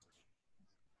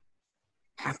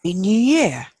Happy New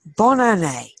Year. Bonne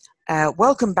année.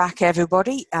 Welcome back,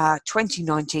 everybody.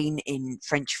 2019 in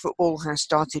French football has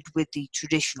started with the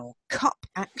traditional cup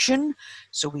action.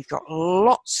 So we've got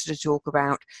lots to talk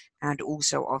about and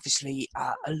also, obviously,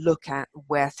 a look at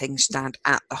where things stand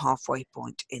at the halfway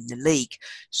point in the league.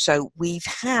 So we've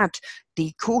had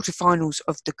the quarterfinals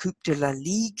of the Coupe de la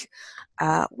Ligue,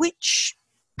 which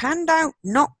panned out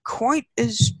not quite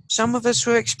as some of us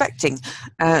were expecting.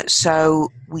 So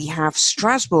we have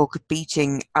Strasbourg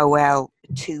beating OL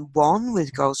 2-1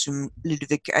 with goals from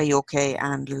Ludovic Ayoke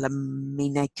and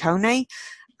Lamine Kone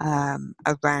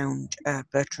around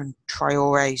Bertrand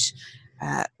Traore's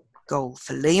goal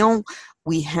for Lyon.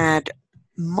 We had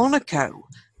Monaco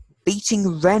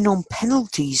beating Rennes on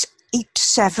penalties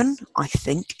 8-7, I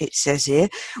think it says here,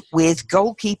 with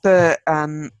goalkeeper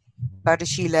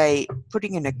Badashile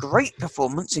putting in a great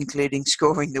performance, including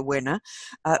scoring the winner.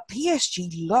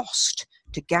 PSG lost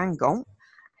to Guingamp,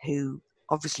 who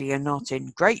obviously are not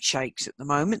in great shakes at the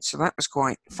moment, so that was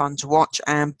quite fun to watch.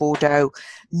 And Bordeaux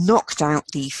knocked out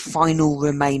the final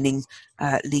remaining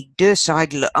Ligue 2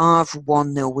 side, Le Havre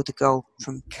 1-0 with a goal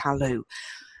from Kalou.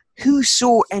 Who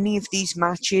saw any of these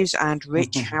matches? And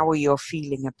Rich, how are you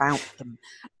feeling about them?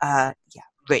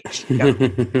 Rich,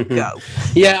 go.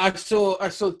 Yeah, I saw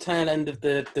the tail end of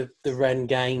the Rennes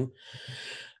game.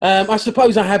 I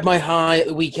suppose I had my high at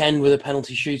the weekend with a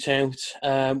penalty shootout,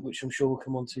 which I'm sure we'll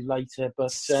come on to later.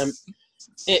 But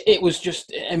it was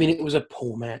just, I mean, it was a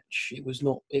poor match. It was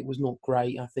not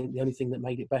great. I think the only thing that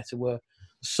made it better were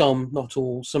some, not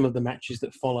all, some of the matches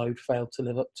that followed failed to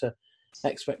live up to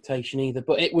expectation either.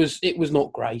 But it was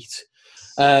not great.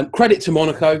 Credit to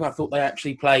Monaco. I thought they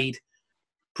actually played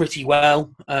pretty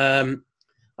well. I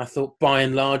thought by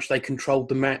and large they controlled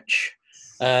the match.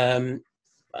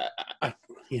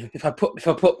 If I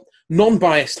put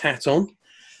non-biased hat on,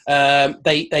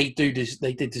 they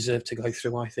did deserve to go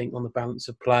through. I think on the balance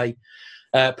of play,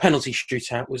 penalty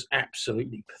shootout was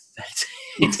absolutely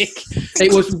pathetic.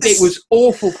 it was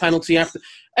awful penalty after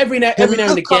every now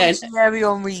and again. Thierry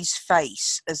Henry's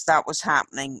face as that was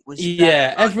happening was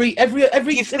every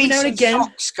now and again.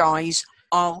 Socks, guys.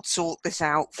 I'll sort this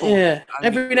out for you.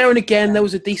 Every now and again yeah. There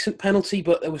was a decent penalty,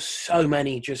 but there were so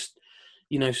many just,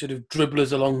 sort of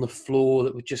dribblers along the floor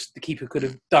that were just, the keeper could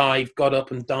have got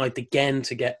up and dived again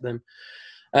to get them.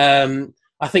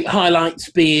 I think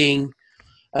highlights being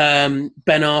Ben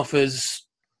Arfa's,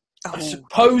 I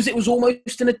suppose it was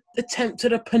almost an attempt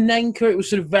at a Panenka. It was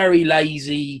sort of very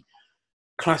lazy,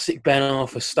 classic Ben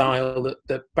Arfa style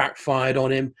that backfired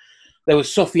on him. There was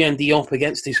Sofiane Diop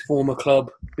against his former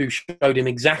club who showed him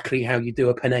exactly how you do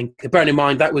a Panenka. Bearing in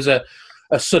mind, that was a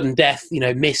sudden death,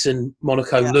 miss and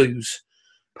Monaco lose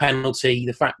penalty.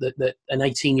 The fact that an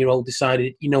 18-year-old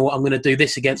decided, I'm going to do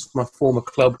this against my former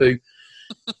club who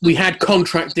we had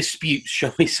contract disputes,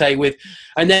 shall we say, with.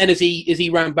 And then as he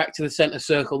ran back to the centre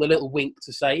circle, the little wink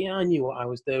to say, I knew what I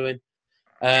was doing.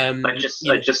 I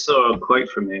just saw a quote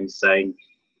from him saying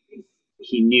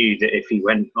he knew that if he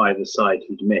went either side,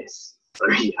 he'd miss. So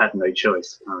he had no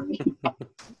choice.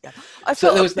 I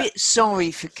felt a bit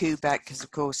sorry for Kubek because, of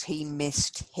course, he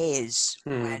missed his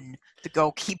when the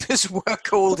goalkeepers were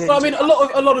called in. Well, I mean,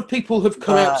 a lot of people have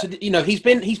come out to,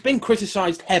 he's been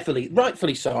criticised heavily,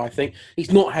 rightfully so. I think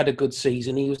he's not had a good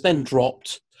season. He was then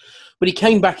dropped, but he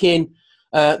came back in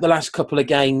the last couple of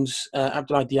games.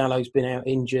 Abdoulaye Diallo's been out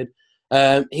injured.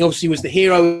 He obviously was the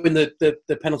hero in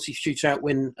the penalty shootout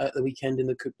win at the weekend in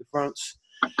the Coupe de France.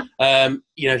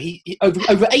 He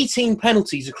over 18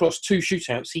 penalties across 2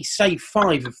 shootouts. He saved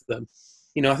 5 of them.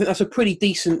 I think that's a pretty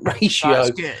decent ratio.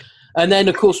 That's good. And then,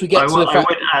 of course, we get to the fact...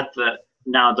 I would add that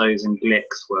Naldo's and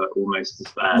Glick's were almost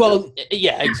as bad. Well,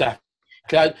 yeah, exactly.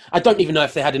 I don't even know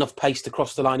if they had enough pace to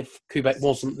cross the line if Kubek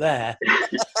wasn't there.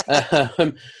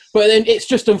 But then it's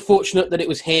just unfortunate that it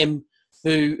was him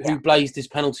who blazed his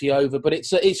penalty over. But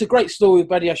it's a great story with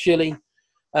Badiashile.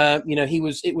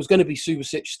 It was going to be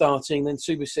Subasic starting, then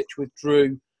Subasic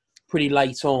withdrew pretty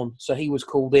late on, so he was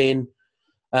called in.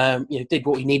 Did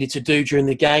what he needed to do during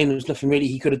the game. There was nothing really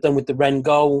he could have done with the Rennes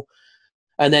goal,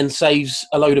 and then saves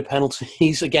a load of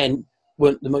penalties. Again,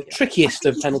 weren't the most trickiest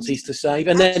of penalties to save,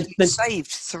 and then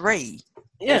saved 3.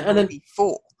 And then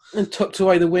 4, and tucked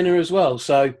away the winner as well.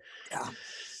 So. Yeah.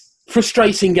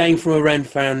 Frustrating game from a Rennes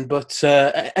fan, but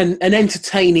an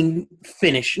entertaining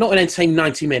finish. Not an entertaining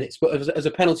 90 minutes, but as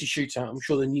a penalty shootout, I'm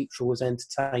sure the neutral was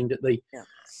entertained at the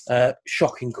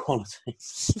shocking quality.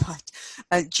 Right.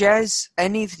 Jez,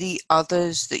 any of the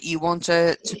others that you want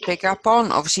to pick up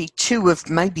on? Obviously, 2 of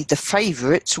maybe the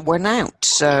favourites went out.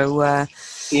 So I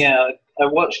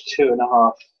watched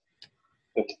 2.5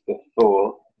 of the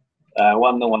 4.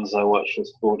 One of the ones I watched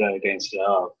was Bordeaux against Le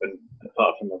Havre, and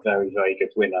apart from a very, very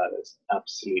good winner, there's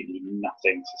absolutely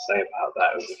nothing to say about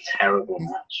that. It was a terrible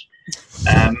match.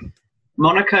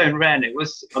 Monaco and Rennes,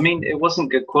 it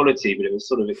wasn't good quality, but it was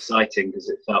sort of exciting because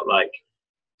it felt like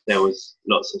there was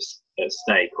lots at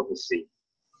stake, obviously,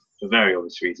 for very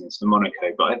obvious reasons for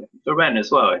Monaco, but for Rennes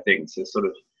as well, I think, to sort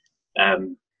of,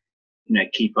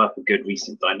 keep up a good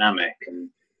recent dynamic. And,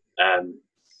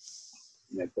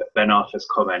 Ben Arthur's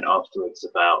comment afterwards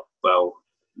about,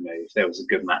 if there was a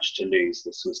good match to lose,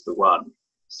 this was the one,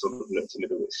 sort of looked a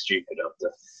little bit stupid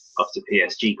after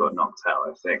PSG got knocked out,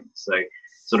 I think. So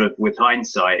sort of with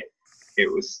hindsight,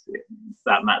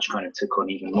 that match kind of took on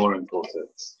even more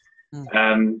importance.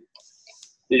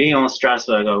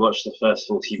 Lyon-Strasbourg, I watched the first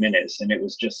 40 minutes and it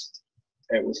was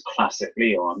classic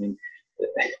Lyon. I mean,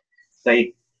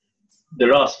 the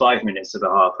last 5 minutes of the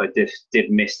half, I did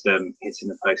miss them hitting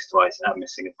the post twice and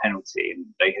missing a penalty, and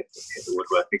they hit the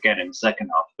woodwork again in the second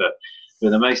half. But for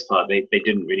the most part, they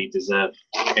didn't really deserve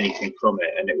anything from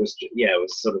it, and it was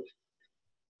sort of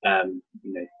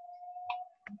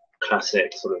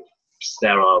classic sort of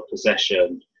sterile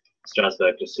possession.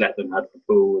 Strasbourg just let them have the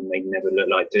ball, and they never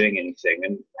looked like doing anything.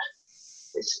 And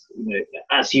it's,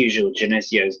 as usual,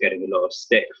 Genesio's getting a lot of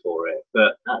stick for it,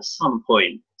 but at some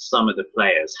point, some of the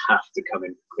players have to come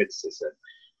in for criticism.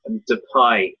 And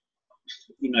Depay,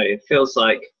 it feels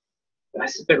like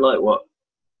that's a bit like what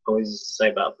I always say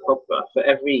about Pogba. For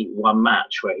every one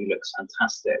match where he looks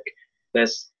fantastic,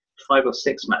 there's 5 or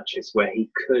 6 matches where he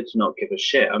could not give a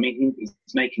shit. I mean, he's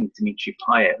making Dimitri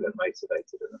Payet look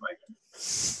motivated at the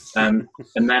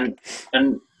moment.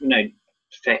 And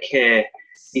Fekir,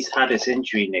 he's had his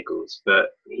injury niggles,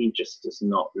 but he just does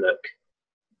not look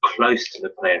close to the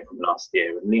player from last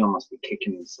year. And Lyon must be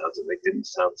kicking themselves that they didn't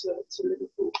sell to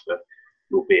Liverpool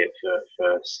albeit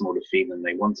for a smaller fee than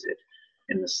they wanted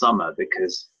in the summer,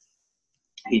 because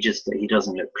he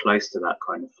doesn't look close to that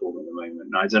kind of form at the moment.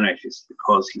 And I don't know if it's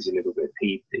because he's a little bit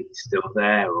peeved that he's still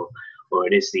there, or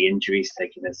it is the injuries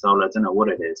taking their toll. I don't know what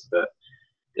it is, but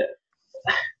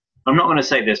I'm not going to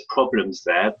say there's problems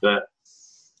there, but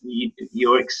you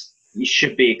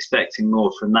should be expecting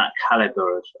more from that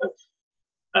caliber of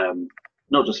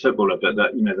not just footballer, but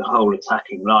the whole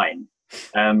attacking line.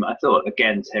 I thought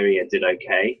again Terrier did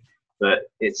okay,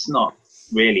 but it's not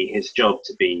really his job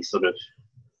to be sort of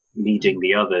leading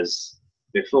the others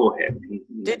before him.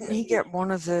 Didn't he get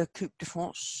one of the Coupe de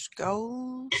France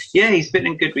goals? Yeah, he's been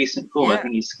in good recent form. Yeah. I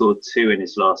think he's scored 2 in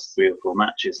his last 3 or 4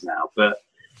 matches now, but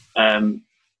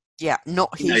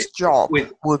not his job.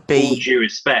 With would be all due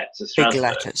respect to Strasbourg. Big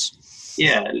letters.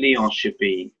 Yeah, Lyon should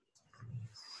be,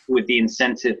 with the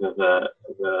incentive of a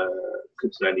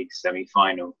Coupe de la Ligue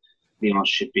semi-final, Lyon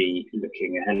should be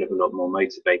looking a hell of a lot more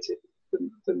motivated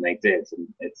than they did,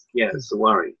 and it's a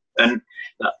worry. And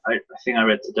I think I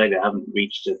read today they haven't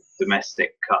reached a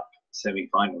domestic cup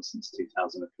semi-final since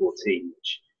 2014,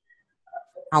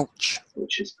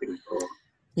 which is pretty poor.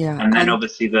 Yeah, and then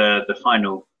obviously the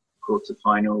final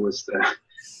quarter-final was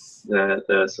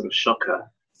the sort of shocker.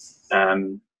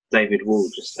 David Wall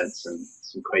just said some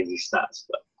crazy stats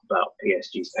about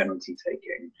PSG's penalty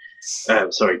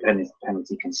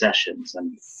concessions,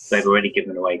 and they've already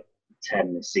given away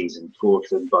 10 this season, 4 of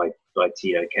them by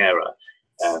Tio Kehrer,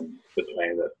 the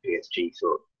player that PSG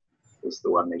thought was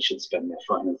the one they should spend their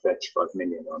final 35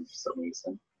 million on for some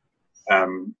reason.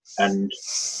 And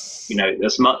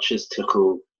as much as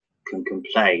Tuchel can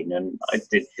complain, and I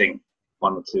did think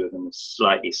 1 or 2 of them were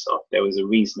slightly soft, there was a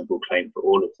reasonable claim for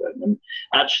all of them. And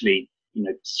actually,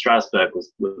 Strasbourg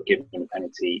were given a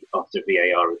penalty after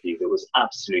VAR review. There was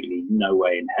absolutely no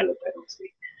way in hell a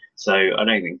penalty. So I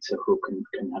don't think Tuchel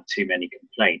can have too many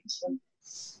complaints.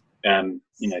 And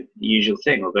the usual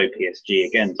thing, although PSG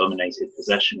again dominated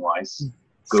possession-wise,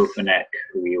 Gourvenec,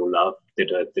 who we all love,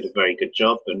 did a very good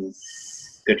job, and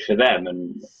good for them.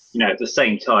 And at the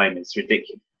same time, it's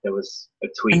ridiculous. There was a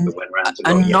tweet that went around a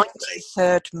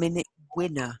 93rd minute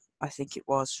winner, I think it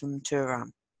was, from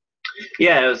Thuram.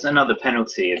 Yeah, it was another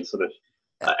penalty, and sort of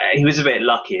he was a bit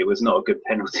lucky. It was not a good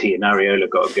penalty, and Areola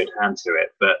got a good hand to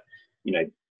it. But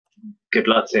good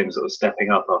luck to him sort of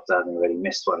stepping up after having already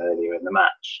missed one earlier in the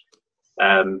match.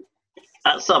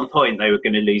 At some point, they were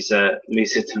going to lose a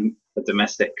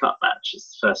domestic cup match.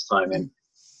 It's the first time in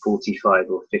 45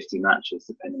 or 50 matches,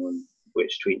 depending on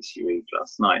which tweets you read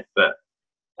last night. But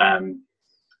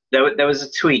there was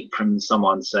a tweet from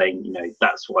someone saying,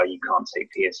 that's why you can't take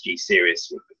PSG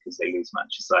seriously, because they lose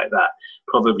matches like that.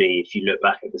 Probably, if you look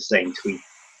back at the same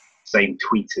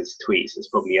tweeters' tweets, there's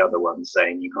probably other ones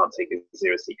saying you can't take it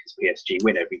seriously because PSG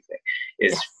win everything.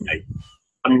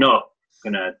 I'm not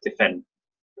going to defend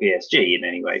PSG in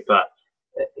any way, but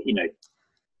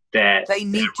they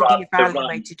need to be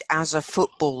evaluated as a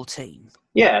football team.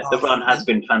 Yeah, the run has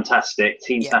been fantastic.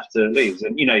 Teams have to lose,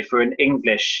 and for an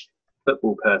English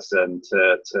football person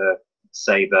to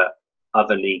say that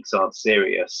other leagues aren't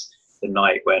serious the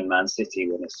night when Man City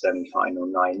win a semi-final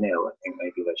 9-0, I think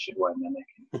maybe they should wind their neck.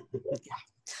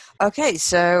 Okay,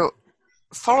 so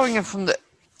following up from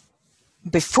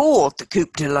before the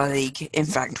Coupe de la Ligue, in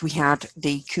fact, we had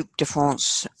the Coupe de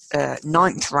France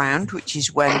 9th round, which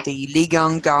is when the Ligue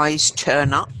 1 guys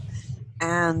turn up,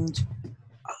 and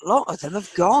a lot of them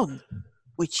have gone,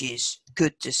 which is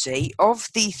good to see. Of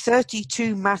the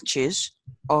 32 matches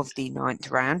of the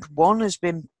 9th round, one has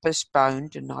been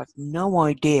postponed, and I've no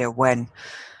idea when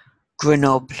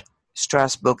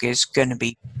Grenoble-Strasbourg is going to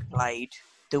be played.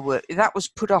 That was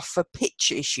put off for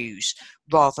pitch issues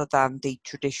rather than the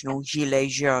traditional Gilets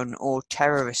jaunes or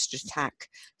terrorist attack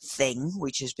thing,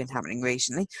 which has been happening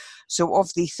recently. So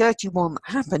of the 31 that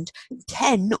happened,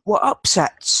 10 were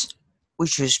upsets,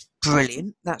 which was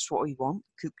brilliant. That's what we want.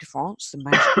 Coupe de France, the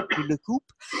magic de la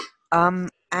Coupe.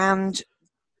 And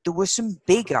there were some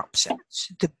big upsets,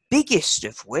 the biggest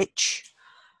of which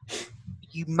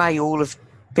you may all have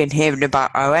been hearing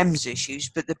about OM's issues,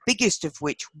 but the biggest of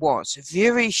which was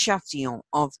Viry-Châtillon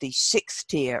of the 6th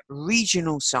tier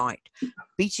regional side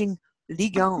beating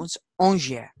Ligue 1's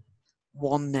Angers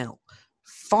 1-0.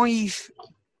 5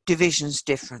 divisions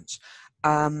difference.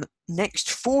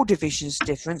 Next, 4 divisions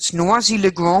difference.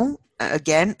 Noisy-le-Grand,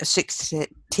 again, a 6th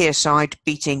tier side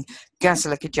beating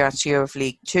Gazélec Ajaccio of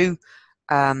League 2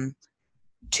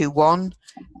 2-1.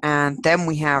 And then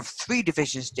we have 3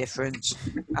 divisions difference.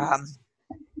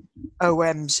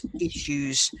 OM's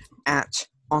issues at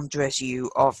Andrézieux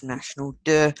of National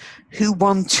 2, who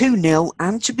won 2-0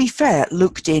 and, to be fair,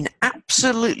 looked in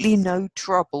absolutely no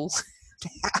trouble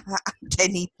at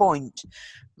any point,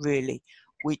 really,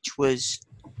 which was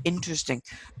interesting.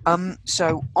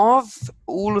 So of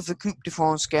all of the Coupe de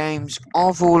France games,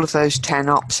 of all of those 10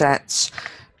 upsets,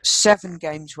 7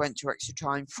 games went to extra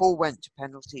time, 4 went to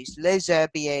penalties. Les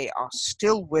Herbiers are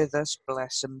still with us,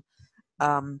 bless them.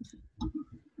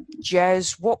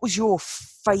 Jez, what was your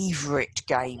favourite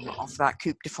game of that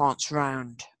Coupe de France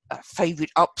round?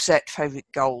 Favourite upset,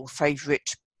 favourite goal,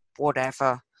 favourite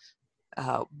whatever?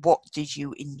 What did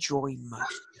you enjoy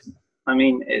most? I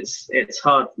mean, it's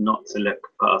hard not to look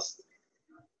past.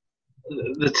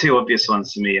 The 2 obvious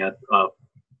ones to me are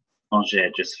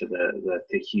Angers, just for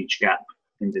the huge gap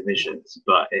in divisions,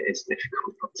 but it is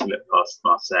difficult not to look past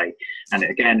Marseille. And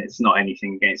again, it's not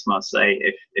anything against Marseille.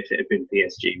 If it had been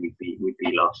PSG, we'd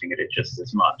be laughing at it just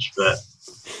as much. But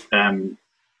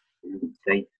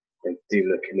they do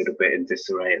look a little bit in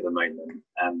disarray at the moment.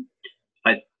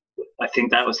 I think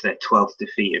that was their 12th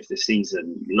defeat of the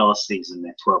season. Last season,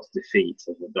 their 12th defeat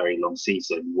of a very long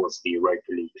season was the Europa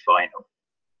League final.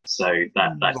 So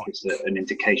that gives an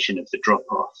indication of the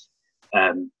drop-off.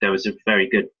 There was a very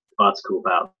good article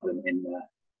about them in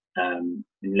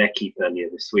L'Équipe earlier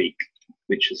this week,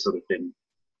 which has sort of been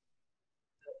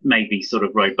maybe sort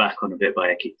of rode back on a bit by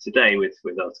L'Équipe today with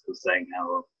articles saying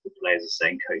how the players are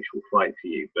saying coach will fight for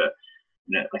you. But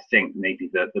I think maybe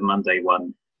the Monday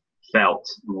one felt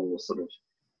more sort of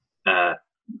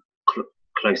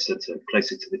closer to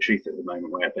the truth at the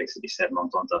moment, where it basically said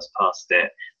Montanda's past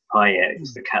it. Payet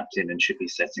is the captain and should be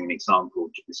setting an example.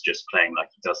 Is just playing like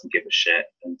he doesn't give a shit.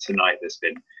 And tonight there's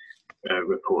been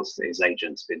reports that his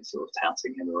agent's been sort of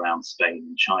touting him around Spain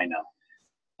and China,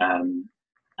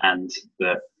 and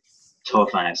that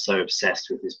Thauvin is so obsessed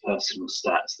with his personal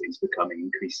stats that he's becoming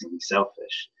increasingly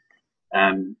selfish.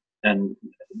 And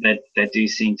there do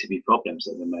seem to be problems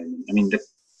at the moment. I mean,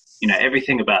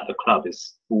 everything about the club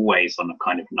is always on a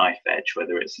kind of knife edge,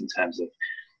 whether it's in terms of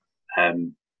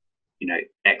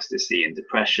ecstasy and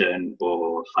depression,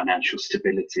 or financial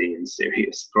stability and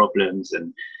serious problems,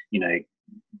 and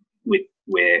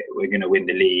we're going to win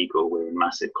the league, or we're in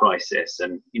massive crisis,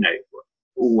 and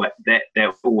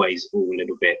they're always all a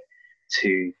little bit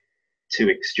too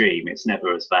extreme. It's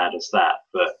never as bad as that,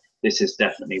 but this is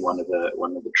definitely one of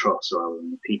the troughs rather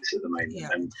than the peaks at the moment. Yeah.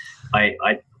 And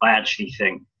I actually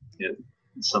think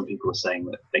some people are saying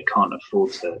that they can't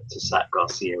afford to sack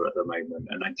Garcia at the moment,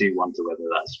 and I do wonder whether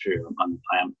that's true.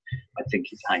 I think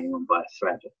he's hanging on by a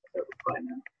thread right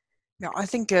now. Yeah, I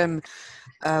think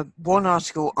one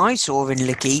article I saw in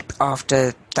L'Équipe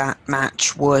after that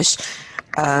match was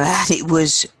it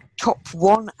was top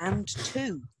 1 and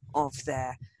 2 of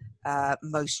their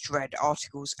most read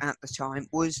articles at the time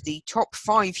was the top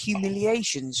 5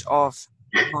 humiliations of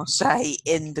Marseille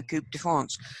in the Coupe de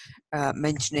France,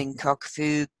 mentioning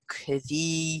Carquefou,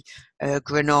 Crévy,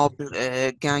 Grenoble,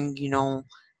 Guingamp,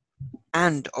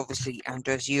 and obviously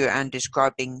Andresieux, and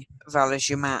describing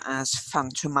Valais-Germain as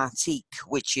fantomatique,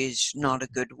 which is not a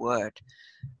good word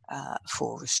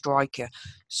for a striker.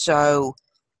 So,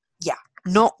 yeah,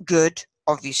 not good.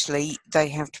 Obviously, they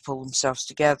have to pull themselves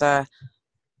together,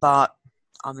 but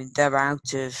I mean they're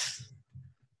out of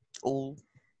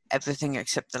everything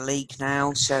except the league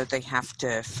now, so they have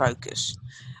to focus.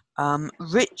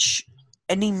 Rich,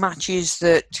 any matches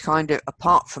that kind of,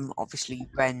 apart from obviously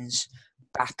Rennes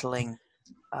battling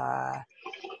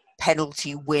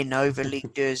penalty win over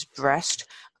Ligue 2's Brest,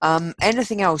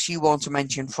 anything else you want to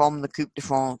mention from the Coupe de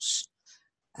France?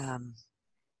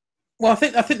 Well, I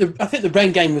think the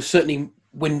Rennes game was certainly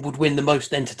would win the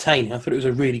most entertaining. I thought it was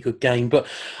a really good game, but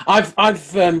I've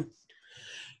having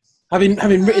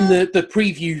written the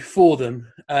preview for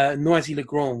them,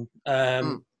 Noisy-le-Grand,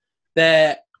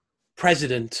 their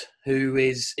president, who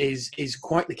is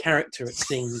quite the character, it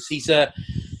seems. He's a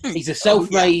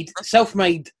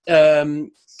self-made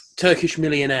Turkish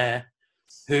millionaire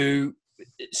who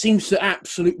seems to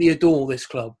absolutely adore this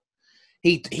club.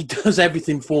 He does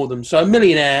everything for them. So a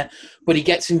millionaire, but he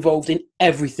gets involved in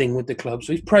everything with the club.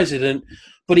 So he's president,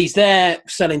 but he's there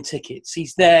selling tickets.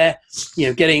 He's there,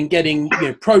 getting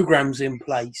programs in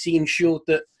place. He ensured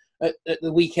that at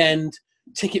the weekend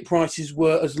ticket prices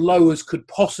were as low as could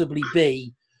possibly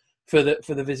be for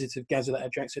the visit of Gazelle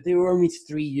Ajaccio. They were only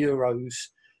 €3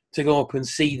 to go up and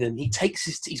see them.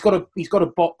 He's got a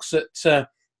box at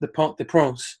the Parc des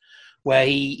Princes, where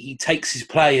he takes his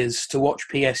players to watch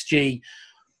PSG,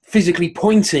 physically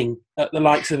pointing at the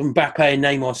likes of Mbappe and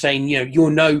Neymar, saying,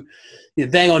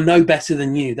 they are no better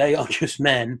than you. They are just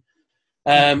men.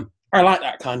 I like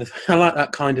that kind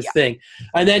of thing.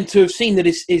 And then to have seen that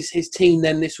his team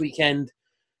then this weekend,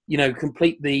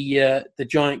 complete the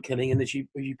giant killing, and as you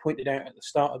pointed out at the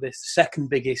start of this, the second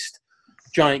biggest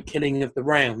giant killing of the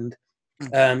round,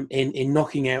 in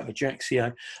knocking out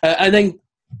Ajaccio, and then,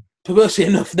 perversely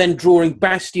enough, then drawing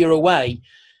Bastia away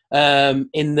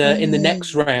in the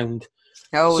next round.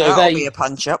 Oh, so that'll be a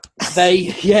punch up.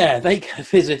 They get a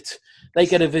visit. They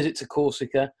get a visit to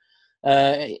Corsica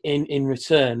in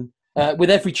return,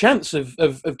 with every chance of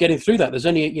getting through that. There's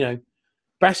only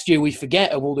Bastia, we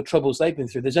forget of all the troubles they've been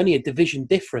through. There's only a division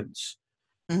difference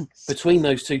between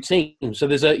those two teams. So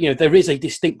there is a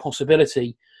distinct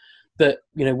possibility that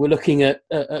we're looking at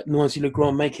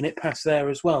Noisy-le-Grand making it past there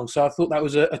as well. So I thought that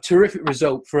was a terrific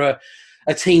result for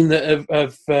a team that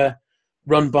have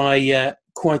run by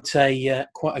quite a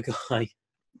guy.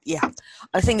 Yeah,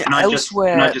 I think can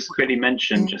elsewhere. Can I just quickly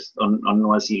mention just on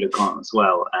Noisy-le-Grand as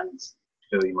well, and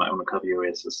Phil, you might want to cover your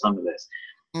ears for some of this.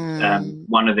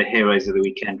 One of the heroes of the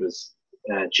weekend was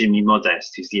Jimmy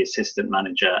Modeste, who's the assistant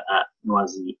manager at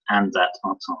Noisy and at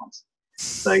Entente.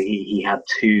 So he had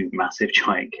two massive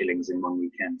giant killings in one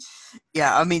weekend.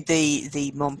 Yeah, I mean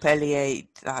the Montpellier,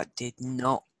 that did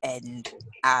not end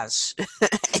as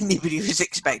anybody was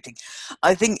expecting.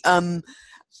 I think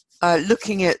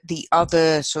looking at the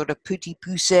other sort of Petit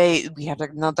Poussé, we had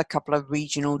another couple of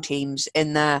regional teams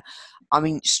in there. I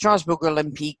mean, Strasbourg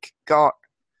Olympique got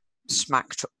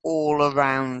smacked all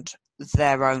around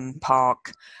their own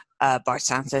park by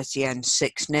Saint-Etienne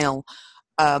 6-0.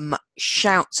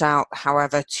 Shouts out,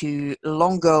 however, to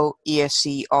Longo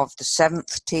ESC of the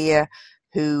 7th tier,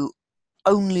 who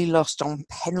only lost on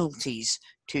penalties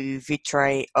to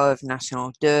Vitré of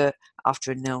National 2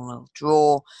 after a 0-0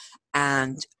 draw,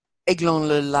 and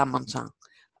Aiglon-le-Lamentin,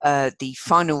 the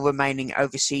final remaining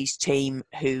overseas team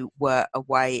who were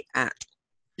away at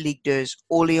Ligue 2's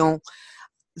Orléans.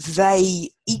 They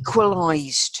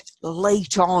equalised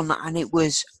late on, and it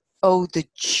was, the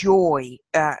joy.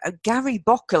 Gary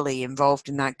Boccoli involved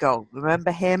in that goal.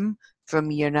 Remember him from,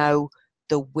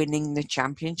 the winning the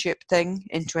championship thing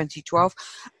in 2012?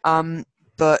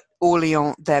 But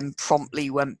Orléans then promptly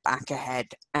went back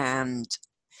ahead, and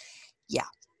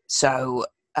so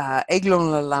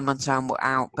Aiglon-le-Lamentin were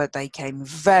out, but they came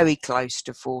very close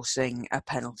to forcing a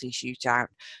penalty shootout.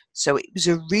 So it was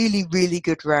a really, really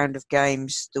good round of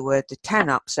games. There were the 10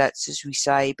 upsets, as we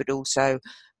say, but also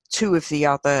two of the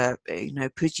other,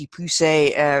 Petit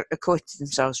Poussé acquitted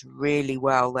themselves really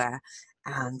well there.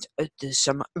 And there's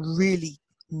some really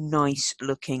nice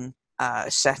looking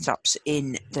setups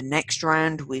in the next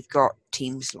round. We've got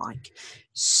teams like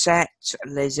Sète,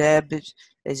 Les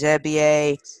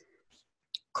Herbiers,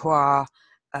 Croix,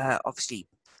 obviously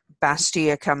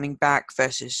Bastia coming back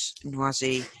versus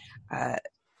Noisy.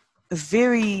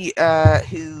 Viry,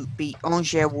 who beat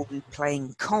Angers, will be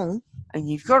playing Caen. And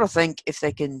you've got to think, if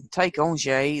they can take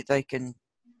Angers, they can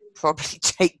probably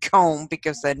take Caen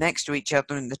because they're next to each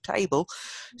other in the table.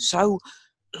 So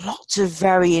lots of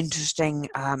very interesting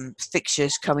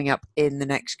fixtures coming up in the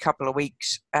next couple of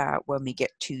weeks when we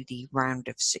get to the round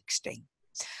of 16.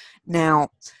 Now,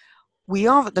 we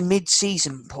are at the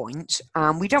mid-season point.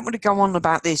 We don't want to go on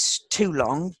about this too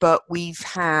long, but we've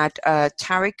had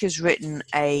Tariq has written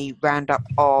a roundup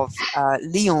of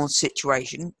Lyon's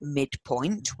situation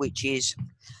midpoint, which is,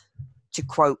 to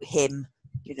quote him,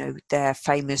 their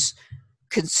famous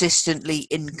consistently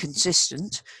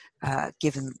inconsistent,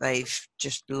 given that they've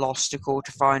just lost a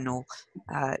quarterfinal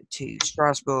to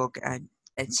Strasbourg and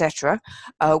etc.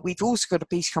 We've also got a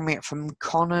piece coming up from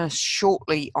Connor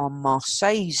shortly on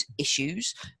Marseille's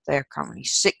issues. They're currently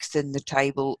 6th in the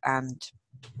table, and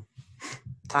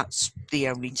that's the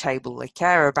only table they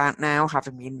care about now,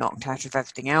 having been knocked out of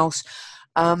everything else.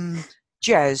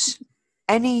 Jez,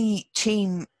 any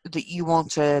team that you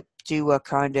want to do a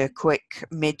kind of quick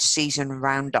mid-season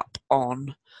roundup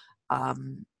on,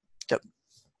 that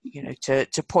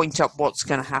to point up what's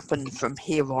going to happen from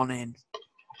here on in?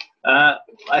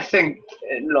 I think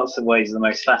in lots of ways the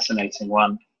most fascinating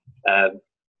one. I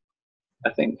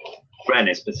think Rennes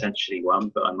is potentially one,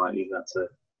 but I might leave that to.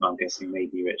 I'm guessing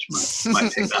maybe Rich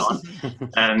might pick that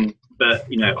one. But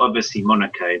obviously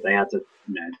Monaco, they had a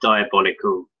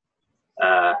diabolical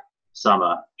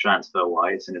summer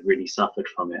transfer-wise and have really suffered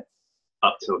from it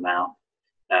up till now.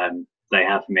 They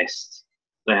have missed.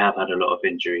 They have had a lot of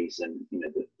injuries, and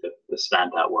the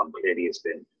standout one clearly has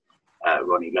been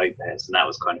Ronnie Lopez, and that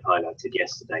was kind of highlighted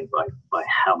yesterday by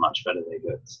how much better they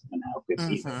looked and how good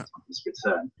he looked on his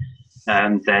return.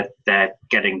 They're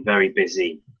getting very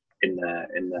busy in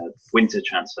the winter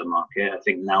transfer market. I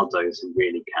think Naldo's a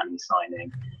really canny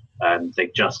signing.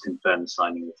 They've just confirmed the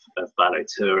signing of Ballo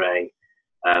Touré.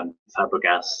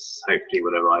 Fabregas hopefully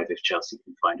will arrive if Chelsea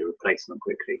can find a replacement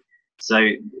quickly. So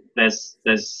there's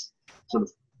sort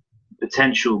of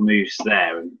potential moves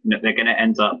there, and they're going to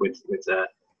end up with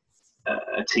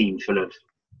a team full of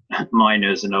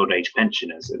minors and old age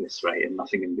pensioners at this rate, and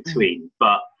nothing in between.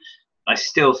 But I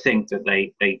still think that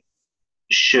they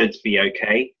should be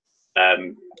okay.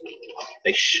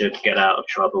 They should get out of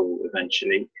trouble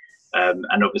eventually,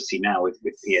 and obviously now with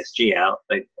PSG out,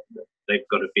 they've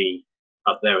got to be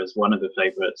up there as one of the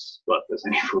favourites. Well, there's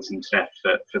only 4 teams left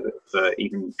for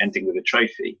even ending with a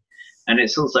trophy. And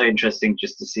it's also interesting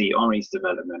just to see Henry's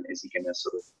development. Is he going to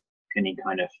can he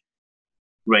kind of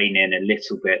rein in a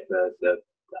little bit the I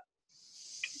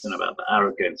don't know about the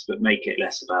arrogance, but make it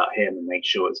less about him and make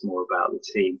sure it's more about the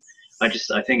team. I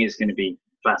think it's going to be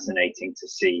fascinating to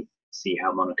see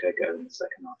how Monaco go in the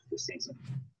second half of the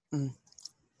season.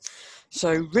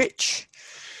 So, Rich,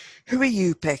 who are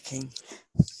you picking?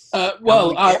 I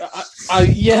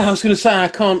was going to say I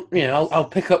can't. I'll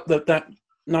pick up that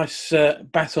nice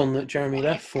baton that Jeremy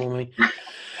left for me.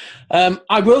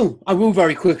 I will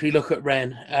very quickly look at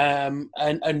Rennes,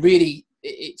 and really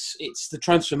it's the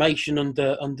transformation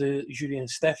under Julien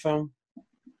Stéphan.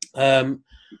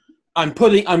 I'm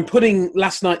putting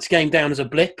last night's game down as a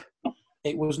blip.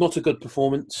 It was not a good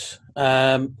performance,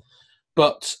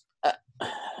 but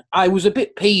I was a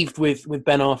bit peeved with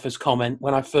Ben Arfa's comment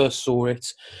when I first saw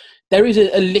it. There is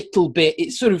a little bit.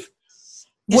 It's sort of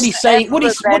what he's saying. What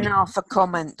he's Ben Arfa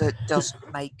comment that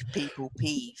doesn't make people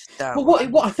peeved, though. Well,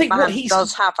 what I think Man what he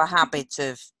does have a habit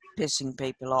of pissing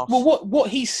people off. Well, what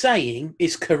he's saying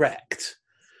is correct,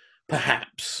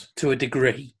 perhaps to a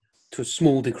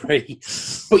small degree,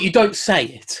 but you don't say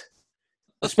it.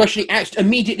 Especially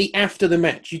immediately after the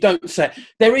match, you don't say.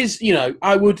 There is,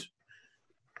 I would.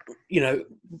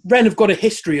 Rennes have got a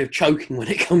history of choking when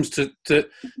it comes to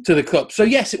the cup. So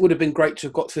yes, it would have been great to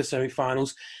have got to the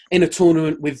semi-finals in a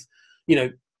tournament with,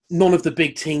 none of the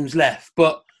big teams left.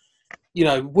 But,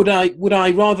 would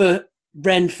I rather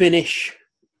Rennes finish,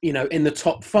 in the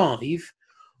top 5,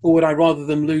 or would I rather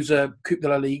them lose a Coupe de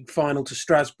la Ligue final to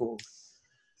Strasbourg?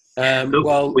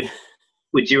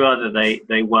 Would you rather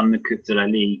they won the Coupe de la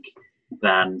Ligue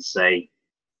than say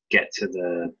get to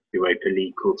the Europa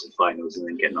League quarterfinals and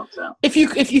then get knocked out? If you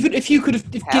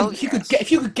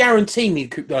could guarantee me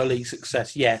Coupe de la Ligue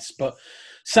success, yes. But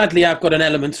sadly, I've got an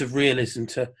element of realism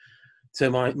to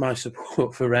my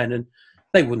support for Rennes, and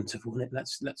they wouldn't have won it.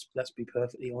 Let's be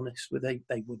perfectly honest. They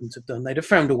wouldn't have done. They'd have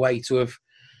found a way to have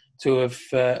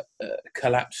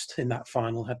collapsed in that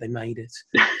final had they made it.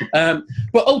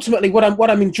 But ultimately, what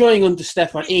I'm enjoying under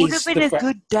Stéphan is would have been a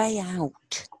good day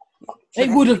out. It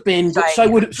would have been, but so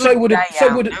would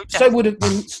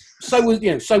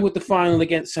the final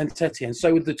against Saint-Etienne,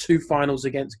 so would the 2 finals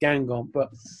against Guingamp. But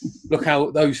look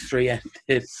how those 3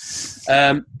 ended.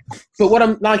 But what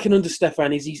I'm liking under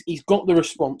Stéphan is he's got the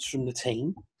response from the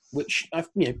team. which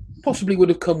possibly would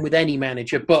have come with any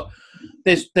manager. But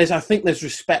I think there's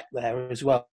respect there as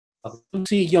well. You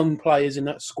see young players in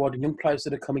that squad and young players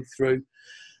that are coming through.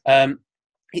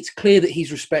 It's clear that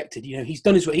he's respected. He's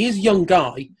done his work. He is a young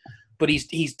guy, but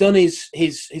he's done his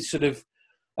sort of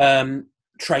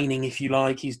training, if you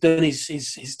like. He's done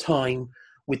his time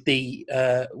with the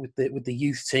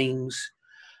youth teams.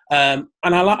 And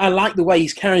I like the way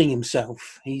he's carrying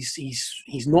himself.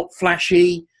 He's not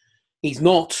flashy. He's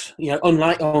not,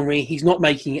 unlike Henry, he's not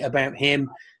making it about him.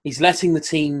 He's letting the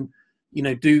team,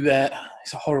 do their,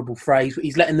 it's a horrible phrase, but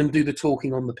he's letting them do the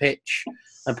talking on the pitch,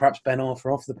 and perhaps Ben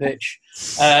Arfa off the pitch.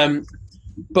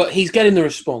 But he's getting the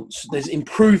response. There's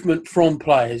improvement from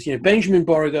players. Benjamin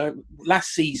Borigo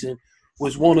last season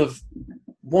was one of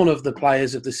the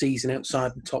players of the season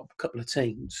outside the top couple of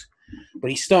teams. But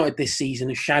he started this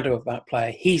season a shadow of that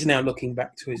player. He's now looking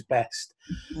back to his best.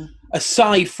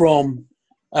 Aside from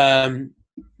an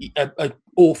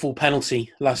awful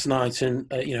penalty last night and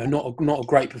not a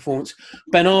great performance,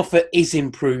 Ben Arfa is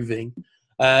improving.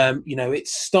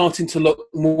 It's starting to look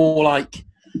more like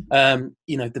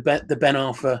the Ben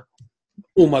Arfa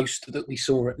almost that we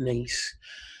saw at Nice.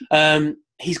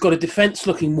 He's got a defence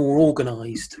looking more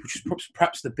organised, which is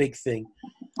perhaps the big thing.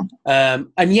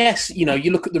 And yes,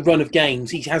 you look at the run of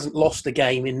games, he hasn't lost a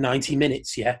game in 90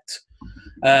 minutes yet.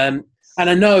 And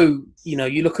I know,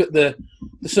 you look at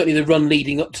certainly the run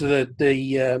leading up to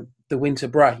the winter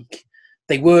break,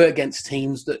 they were against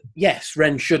teams that, yes,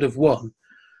 Rennes should have won.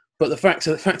 But the fact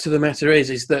of the matter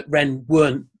is that Rennes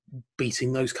weren't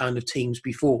beating those kind of teams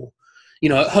before.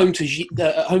 At home to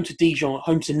Dijon, at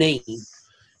home to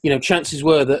Nîmes, chances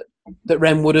were that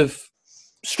Rennes would have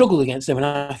struggled against them. And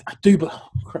I do, but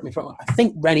correct me if I'm wrong, I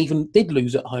think Rennes even did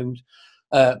lose at home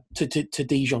to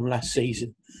Dijon last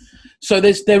season. So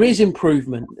there is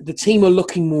improvement. The team are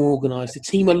looking more organised. The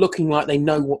team are looking like they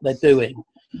know what they're doing.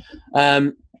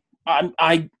 I'm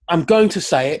going to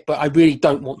say it, but I really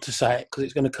don't want to say it because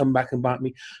it's going to come back and bite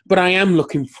me. But I am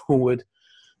looking forward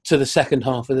to the second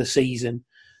half of the season.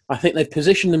 I think they've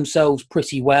positioned themselves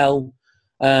pretty well.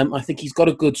 I think he's got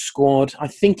a good squad. I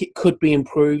think it could be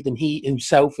improved, and he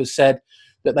himself has said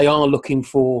that they are looking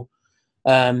for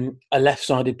a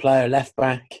left-sided player, left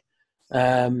back.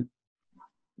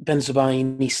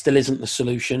 Bensebaini still isn't the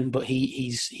solution, but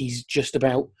he's just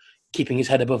about keeping his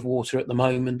head above water at the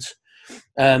moment.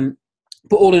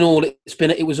 But all in all,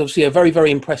 it was obviously a very, very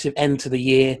impressive end to the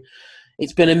year.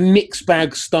 It's been a mixed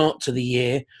bag start to the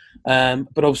year,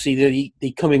 but obviously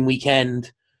the coming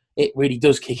weekend, it really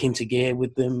does kick into gear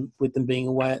with them being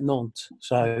away at Nantes.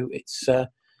 So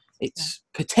it's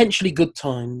potentially good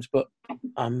times, but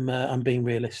I'm being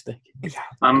realistic.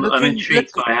 I'm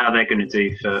intrigued by how they're going to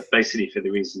do for the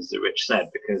reasons that Rich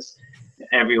said, because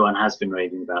everyone has been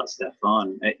raving about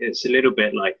Stefan. It's a little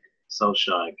bit like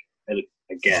Solskjaer,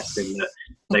 I guess, in that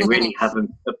they really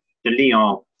haven't. The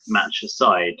Lyon match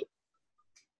aside,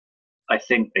 I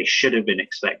think they should have been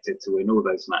expected to win all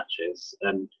those matches.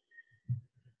 And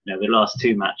the last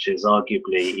two matches,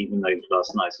 arguably, even though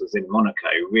last night was in Monaco,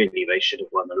 really they should have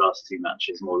won the last two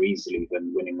matches more easily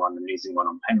than winning one and losing one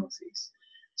on penalties.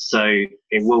 So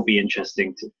it will be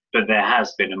interesting but there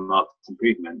has been a marked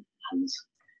improvement, and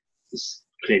there's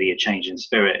clearly a change in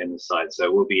spirit in the side. So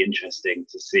it will be interesting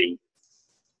to see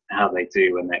how they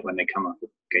do when they come up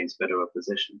against better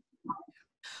opposition.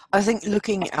 I think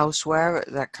looking elsewhere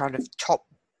at that kind of top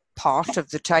part of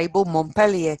the table,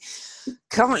 Montpellier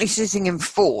currently sitting in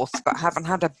fourth, but haven't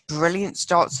had a brilliant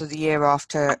start to the year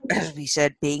after, as we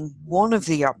said, being one of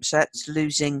the upsets,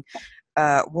 losing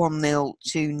 1-0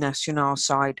 to National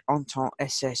side Entente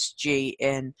SSG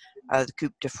in the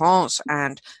Coupe de France,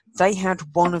 and they had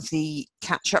one of the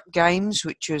catch-up games,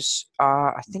 which was,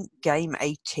 I think, game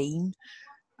 18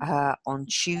 on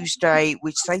Tuesday,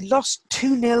 which they lost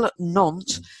 2-0 at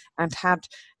Nantes and had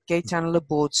Gaëtan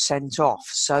Laborde sent off.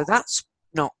 So that's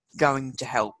not going to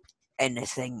help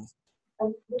anything,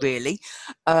 really.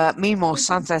 Meanwhile,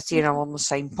 Saint-Etienne are on the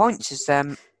same points as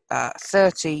them,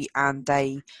 30, and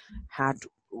they had,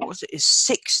 what was it, a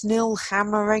 6-0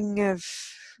 hammering of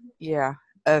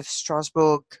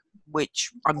Strasbourg,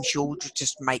 which I'm sure would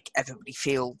just make everybody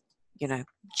feel,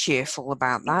 cheerful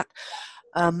about that.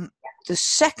 The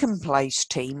second place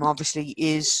team, obviously,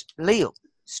 is Lille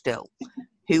still,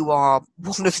 who are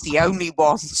one of the only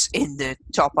ones in the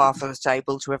top half of the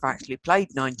table to have actually played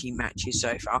 19 matches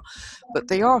so far, but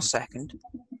they are second.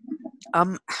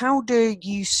 How do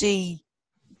you see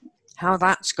how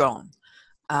that's gone,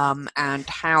 and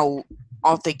how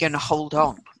are they going to hold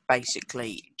on,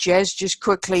 basically? Jez, just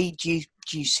quickly, do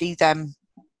you see them,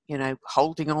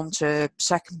 holding on to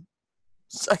second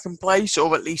second place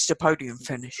or at least a podium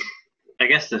finish. I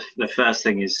guess the first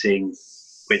thing is seeing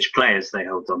which players they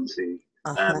hold on to.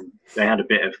 They had a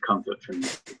bit of comfort from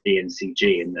the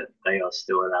DNCG in that they are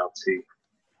still allowed to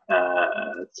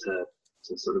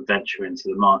sort of venture into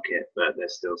the market, but they're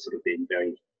still sort of being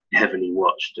very heavily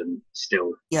watched and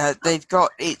still. Yeah, they've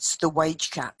got, it's the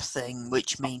wage cap thing,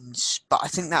 which means, but I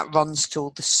think that runs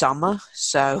till the summer,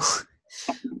 so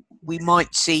we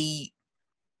might see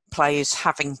players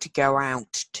having to go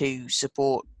out to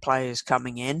support players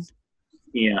coming in.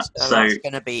 Yeah, so that's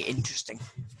going to be interesting.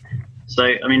 So,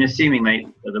 I mean, assuming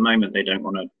at the moment they don't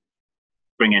want to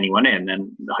bring anyone in,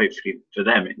 then hopefully for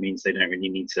them it means they don't really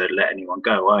need to let anyone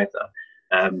go either.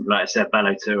 Like I said,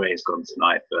 Ballo-Touré has gone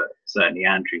tonight, but certainly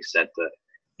Andrew said that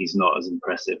he's not as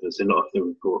impressive as a lot of the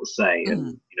reports say,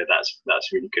 and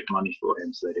that's really good money for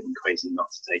him, so they'd be crazy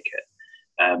not to take it.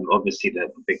 Obviously, the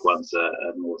big ones are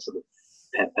more sort of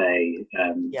Pepe,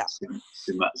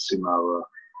 Sumaro.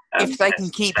 If they can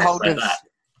keep hold of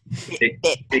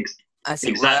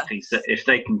exactly. So if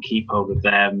they can keep hold of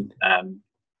them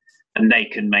and they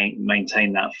can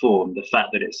maintain that form, the fact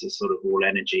that it's a sort of all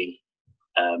energy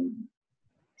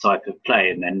type of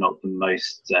play, and they're not the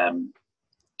most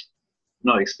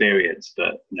not experienced,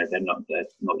 but they're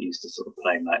not used to sort of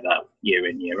playing like that year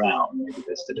in, year out, and maybe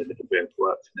there's still a little bit of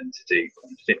work for them to do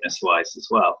fitness wise as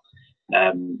well.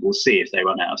 We'll see if they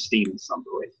run out of steam at some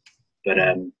point, but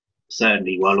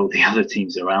certainly while all the other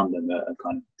teams around them are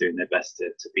kind of doing their best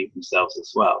to beat themselves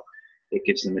as well, it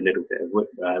gives them a little bit of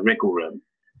wriggle room.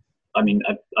 I mean,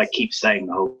 I keep saying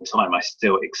the whole time I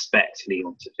still expect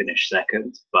Lyon to finish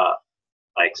second, but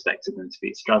I expected them to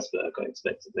beat Strasbourg. I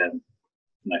expected them,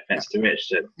 no offense to Rich,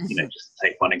 to just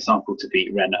take one example, to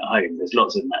beat Rennes at home. There's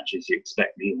lots of matches you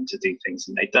expect Lyon to do things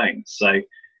and they don't. So,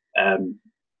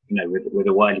 with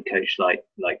a wily coach like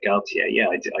Galtier,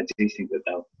 I do think that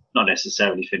they'll not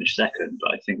necessarily finish second,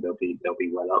 but I think they'll be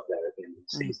well up there at the end of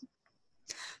the season.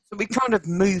 So we kind of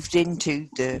moved into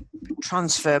the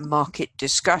transfer market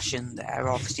discussion there,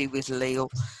 obviously with Lille,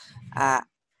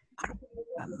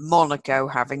 Monaco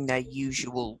having their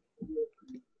usual.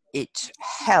 It's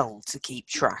hell to keep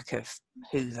track of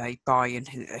who they buy and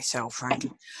who they sell,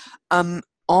 frankly.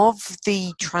 Of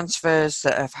the transfers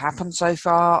that have happened so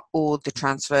far, or the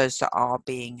transfers that are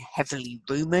being heavily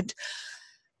rumoured,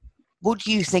 what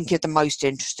do you think are the most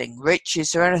interesting? Rich,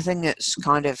 is there anything that's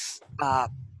kind of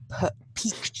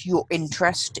piqued your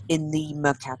interest in the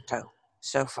Mercato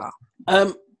so far?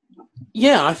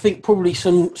 Yeah, I think probably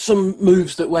some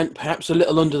moves that went perhaps a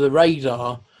little under the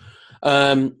radar.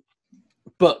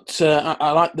 But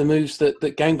I like the moves that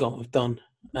Guingamp have done.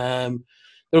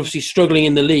 They're obviously struggling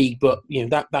in the league, but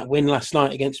that win last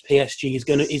night against PSG is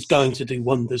going to do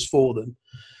wonders for them.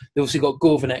 They obviously got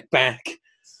Gourvenec back.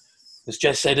 As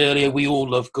Jess said earlier, we all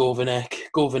love Gourvenec.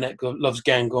 Gourvenec loves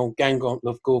Guingamp. Guingamp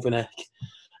loves Gourvenec.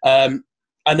 And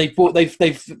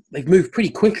they've moved pretty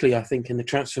quickly, I think, in the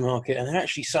transfer market, and they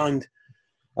actually signed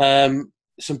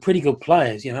some pretty good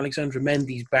players. Alexandre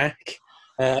Mendy's back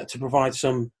to provide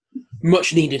some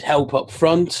much needed help up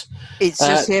front. It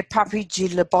says here Papi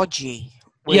Djilabodji.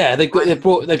 Yeah, they brought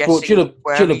Djilabodji.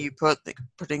 Where are you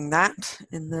putting that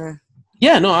in the?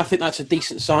 Yeah, no, I think that's a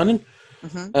decent signing.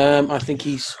 I think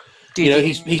he's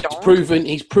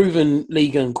proven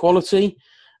Ligue 1 quality.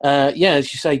 As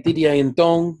you say, Didier and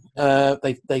Dong,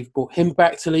 they've brought him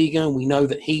back to Ligue 1. We know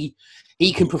that he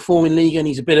can perform in Ligue 1.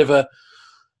 He's a bit of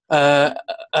an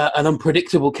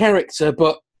unpredictable character,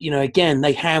 but again,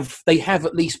 they have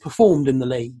at least performed in the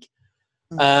league.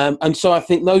 And so I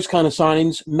think those kind of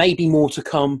signings, maybe more to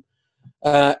come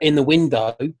in the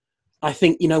window. I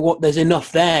think, there's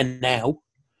enough there now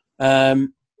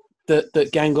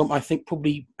that Guingamp, I think,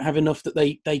 probably have enough that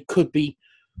they could be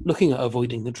looking at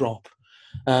avoiding the drop.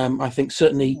 I think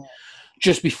certainly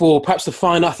just before, perhaps the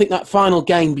final, I think that final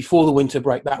game before the winter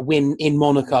break, that win in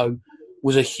Monaco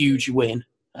was a huge win.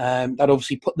 That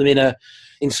obviously put them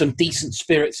in some decent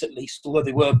spirits at least, although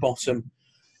they were bottom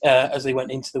as they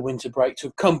went into the winter break. To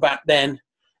have come back then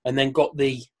and then got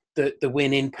the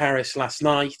win in Paris last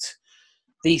night.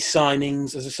 These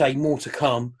signings, as I say, more to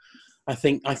come. I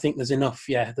think there's enough,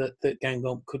 that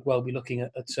Guingamp could well be looking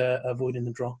at avoiding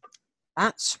the drop.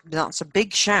 That's a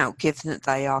big shout, given that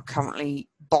they are currently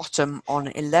bottom on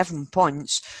 11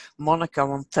 points,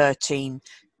 Monaco on 13,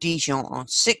 Dijon on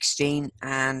 16,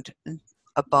 and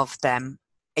above them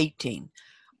 18.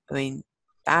 I mean,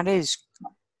 that is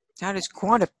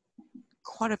quite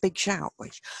a big shout.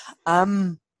 Which,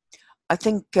 I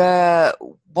think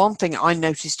one thing I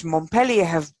noticed, Montpellier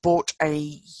have bought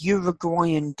a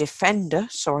Uruguayan defender,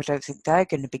 so I don't think they're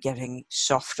going to be getting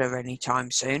softer anytime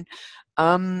soon.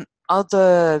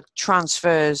 other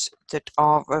transfers that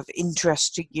are of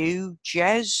interest to you,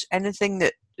 Jez? Anything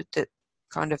that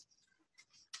kind of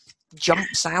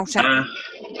jumps out at you?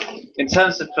 In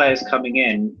terms of players coming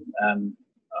in, I'm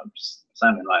just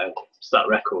sounding like a stuck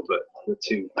record, but the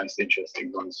two most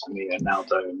interesting ones for me are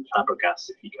Naldo and Fabregas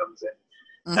if he comes in.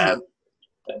 Mm-hmm.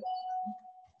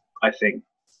 I think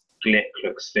Glick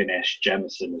looks finished.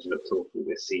 Jemison has looked awful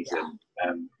this season.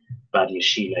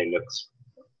 Badiashile looks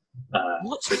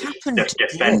What's sort of happened to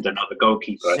defender, not the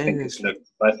goalkeeper. Seriously.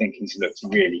 I think he's looked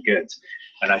really good,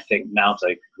 and I think Naldo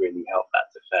could really help that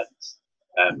defence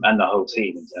and the whole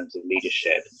team in terms of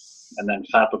leadership. And then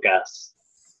Fabregas,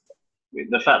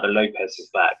 the fact that Lopez is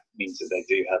back means that they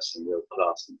do have some real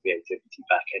class and creativity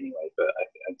back anyway. But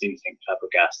I do think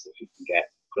Fabregas, if he can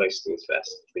get close to his best,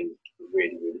 would be a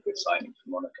really, really good signing for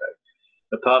Monaco.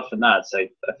 Apart from that, so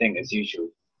I think as usual,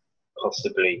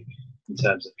 possibly in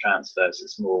terms of transfers,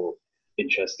 it's more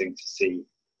interesting to see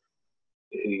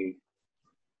who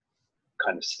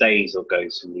kind of stays or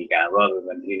goes from Ligue 1 rather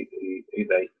than who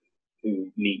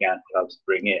Ligue 1 clubs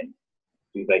bring in,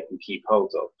 who they can keep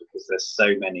hold of, because there's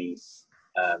so many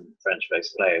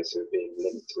French-based players who are being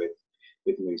linked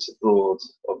with moves abroad.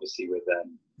 Obviously, with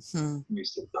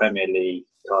moves to the Premier League,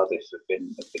 Cardiff have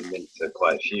been linked to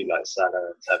quite a few, like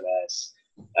Salah and Tamez.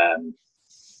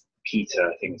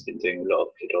 Peter, I think, has been doing a lot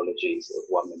of kidologies. Of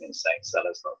 1 minute saying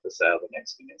Salah's not for sale, the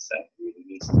next minute saying he really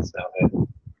needs to sell him.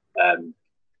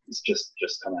 It's just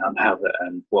come out now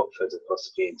that Watford are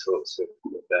possibly in talks with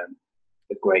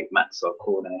the great Maxwell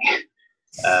Cornet.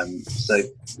 So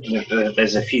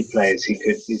there's a few players who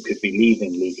could be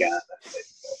leaving Liga.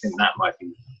 I think that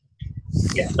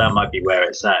might be where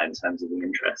it's at in terms of the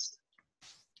interest.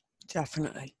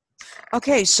 Definitely.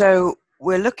 Okay, so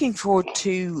we're looking forward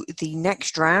to the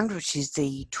next round, which is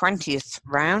the 20th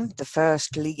round, the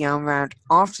first Ligue 1 round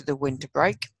after the winter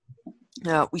break.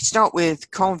 We start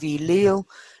with Caen v Lille.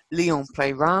 Lyon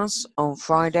play Reims on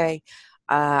Friday.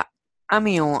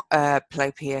 Amiens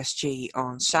play PSG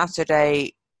on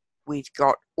Saturday. We've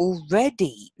got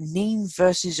already Nîmes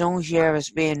versus Angers has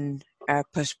been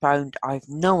postponed. I have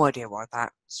no idea why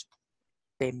that's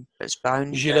been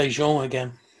postponed. Gilets jaunes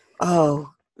again.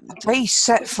 Oh, they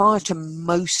set fire to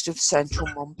most of central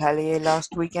Montpellier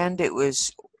last weekend. It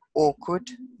was awkward,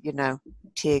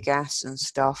 tear gas and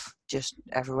stuff just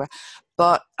everywhere.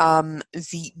 But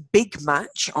the big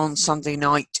match on Sunday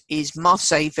night is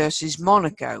Marseille versus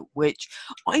Monaco, which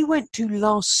I went to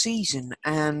last season,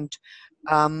 and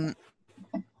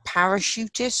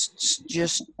parachutists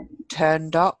just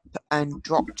turned up and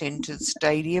dropped into the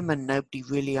stadium, and nobody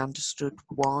really understood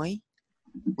why,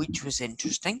 which was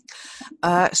interesting.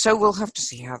 So we'll have to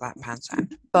see how that pans out.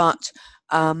 But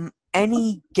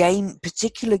any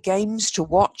particular games to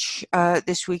watch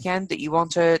this weekend that you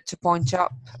want to point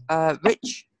up,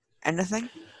 Rich? Anything?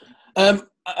 I'm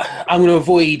going to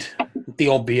avoid the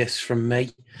obvious from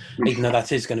me, even though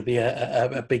that is going to be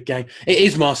a big game. It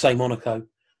is Marseille-Monaco.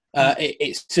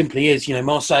 It simply is.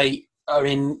 Marseille are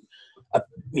in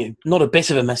not a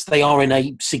bit of a mess. They are in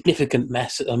a significant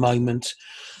mess at the moment.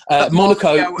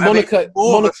 Monaco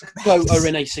are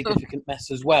in a significant mess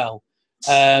as well.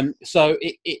 So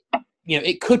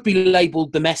it could be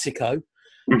labelled the Messico.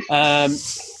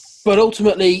 But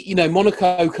ultimately,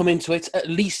 Monaco come into it at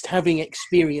least having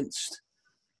experienced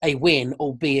a win,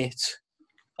 albeit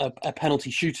a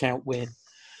penalty shootout win.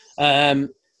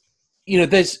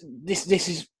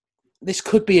 This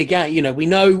could be a game. We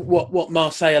know what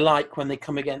Marseille are like when they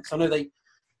come against. I know they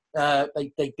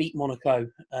beat Monaco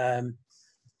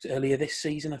earlier this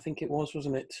season. I think it was,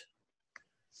 wasn't it?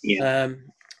 Yeah.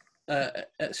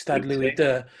 At Stade Louis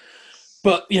II.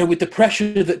 But with the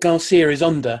pressure that Garcia is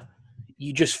under,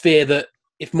 you just fear that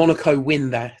if Monaco win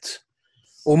that,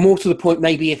 or more to the point,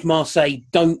 maybe if Marseille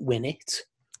don't win it,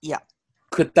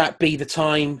 could that be the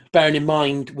time? Bearing in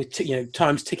mind with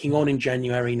time's ticking on in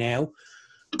January now,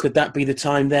 could that be the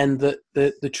time then that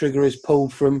the trigger is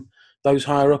pulled from those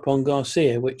higher up on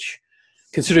Garcia? Which,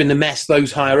 considering the mess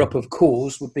those higher up have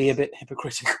caused, would be a bit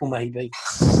hypocritical, maybe.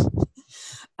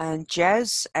 And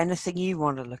Jez, anything you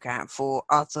want to look out for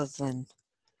other than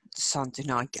the Sunday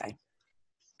night game?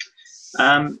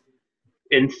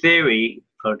 In theory,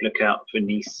 I would look out for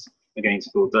Nice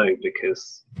against Bordeaux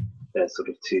because they're sort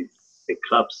of two big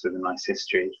clubs with a nice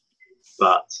history.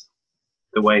 But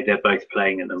the way they're both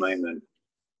playing at the moment,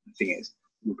 I think it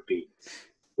would be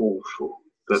awful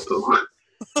football.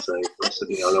 So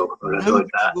possibly I'll avoid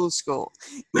that. Will score.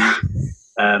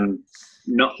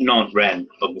 Not Rennes,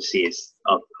 obviously, is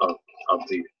I'll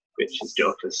do Richard's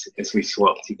job as we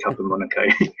swapped. He covered Monaco.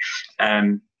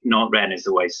 Not Rennes is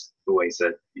always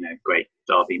a great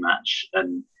derby match,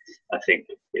 and I think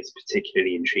it's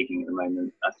particularly intriguing at the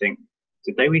moment. I think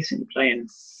did they play in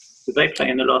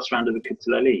the last round of the Coupe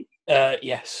de la Ligue?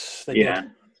 Yes, they Yeah,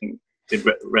 did. I think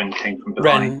Rennes came from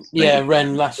behind.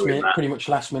 Rennes last minute, pretty much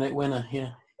last minute winner.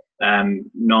 Yeah.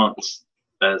 Not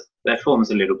their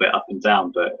form's a little bit up and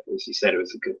down, but as you said, it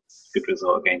was a good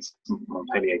result against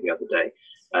Montpellier the other day.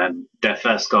 Their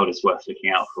first goal is worth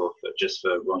looking out for just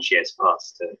for Rangier's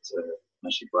pass to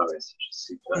Machiboires, which is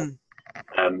superb.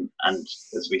 And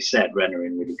as we said, Rennes are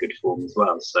in really good form as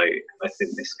well. So I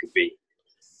think this could be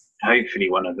hopefully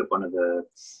one of the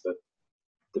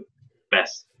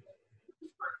best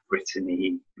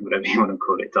Brittany, whatever you want to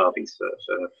call it, derbies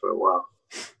for a while.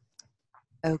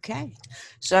 Okay,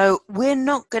 so we're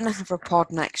not going to have a pod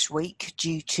next week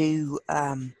due to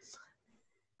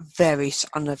various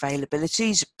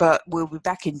unavailabilities, but we'll be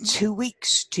back in 2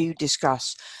 weeks to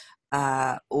discuss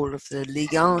all of the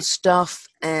Ligue 1 stuff.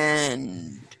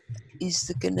 And is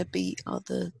there going to be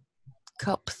other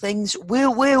Cup things?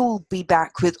 We'll be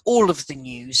back with all of the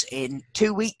news in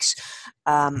 2 weeks.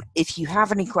 If you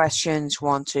have any questions,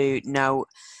 want to know,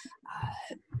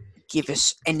 give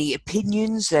us any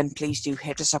opinions, then please do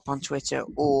hit us up on Twitter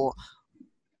or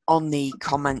on the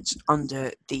comments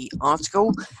under the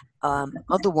article.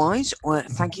 Otherwise,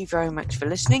 thank you very much for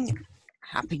listening.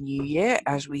 Happy New Year,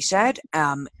 as we said.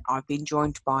 I've been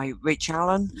joined by Rich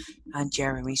Allen and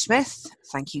Jeremy Smith.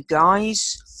 Thank you,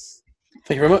 guys.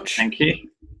 Thank you very much. Thank you.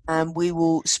 And we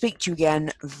will speak to you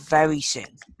again very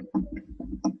soon.